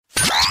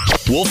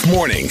Wolf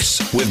Mornings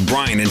with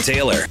Brian and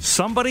Taylor.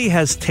 Somebody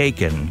has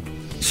taken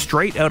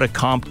Straight Outta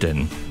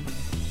Compton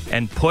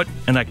and put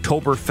an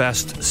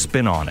Oktoberfest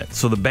spin on it.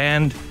 So the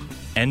band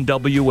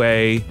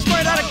N.W.A.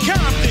 Straight Outta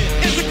Compton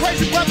is a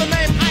crazy brother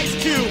named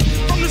Ice Cube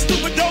from the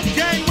stupid dope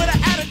gang with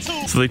an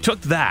attitude. So they took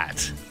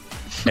that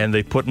and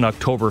they put an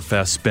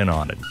Oktoberfest spin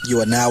on it. You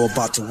are now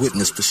about to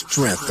witness the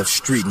strength of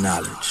street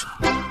knowledge.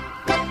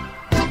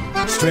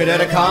 Straight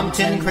outta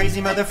Compton,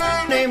 crazy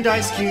motherfucker named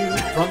Ice Cube.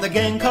 From the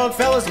gang called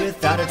Fellas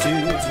with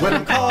Attitudes. When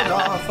I'm called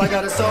off, I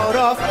got a sawed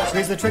off.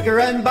 Squeeze the trigger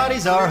and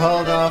bodies are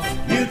hauled off.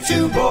 You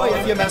too, boy,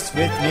 if you mess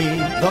with me,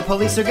 the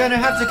police are gonna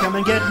have to come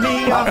and get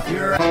me off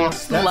your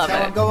ass. That's Love how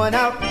it. I'm going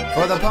out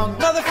for the punk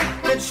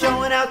motherfucker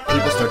showing out.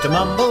 People start to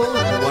mumble,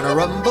 they wanna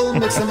rumble,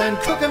 mix them and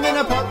cook them in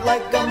a pot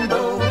like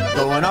gumbo.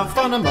 Going off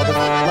on a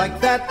motherfucker like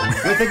that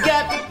with a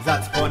gat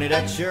that's pointed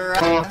at your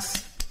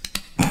ass.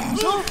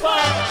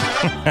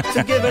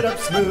 To give it up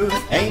smooth,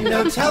 ain't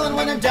no telling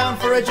when I'm down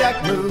for a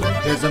jack move.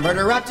 Here's a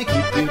murder rap to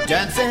keep you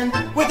dancing,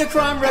 with a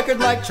crime record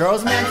like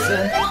Charles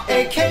Manson.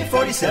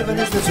 AK-47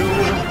 is the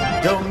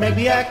tool. Don't make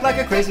me act like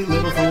a crazy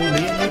little fool.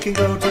 Me and you can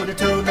go toe to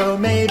toe, no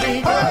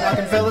maybe. I'm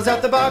knocking fellas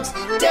out the box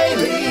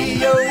daily,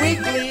 yo,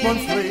 weekly,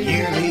 monthly,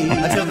 yearly,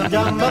 until the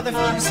dumb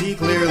motherfuckers see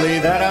clearly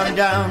that I'm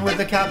down with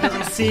the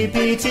capital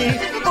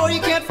CPT. Boy,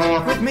 you can't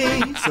fuck with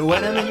me, so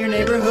when I'm in your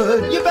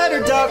neighborhood, you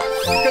better duck,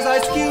 cause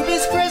Ice Cube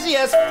is crazy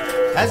as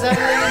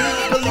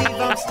I believe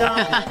I'm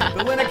stoned.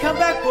 But when I come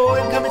back, boy,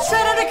 I'm coming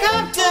straight out of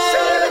Compton.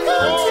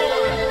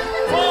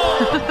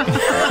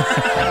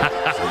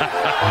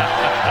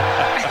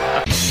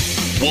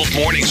 Wolf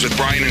Mornings with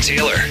Brian and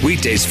Taylor.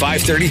 Weekdays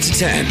 5:30 to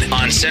 10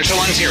 on Central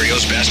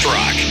Ontario's Best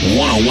Rock.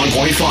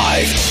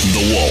 101.5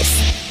 The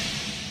Wolf.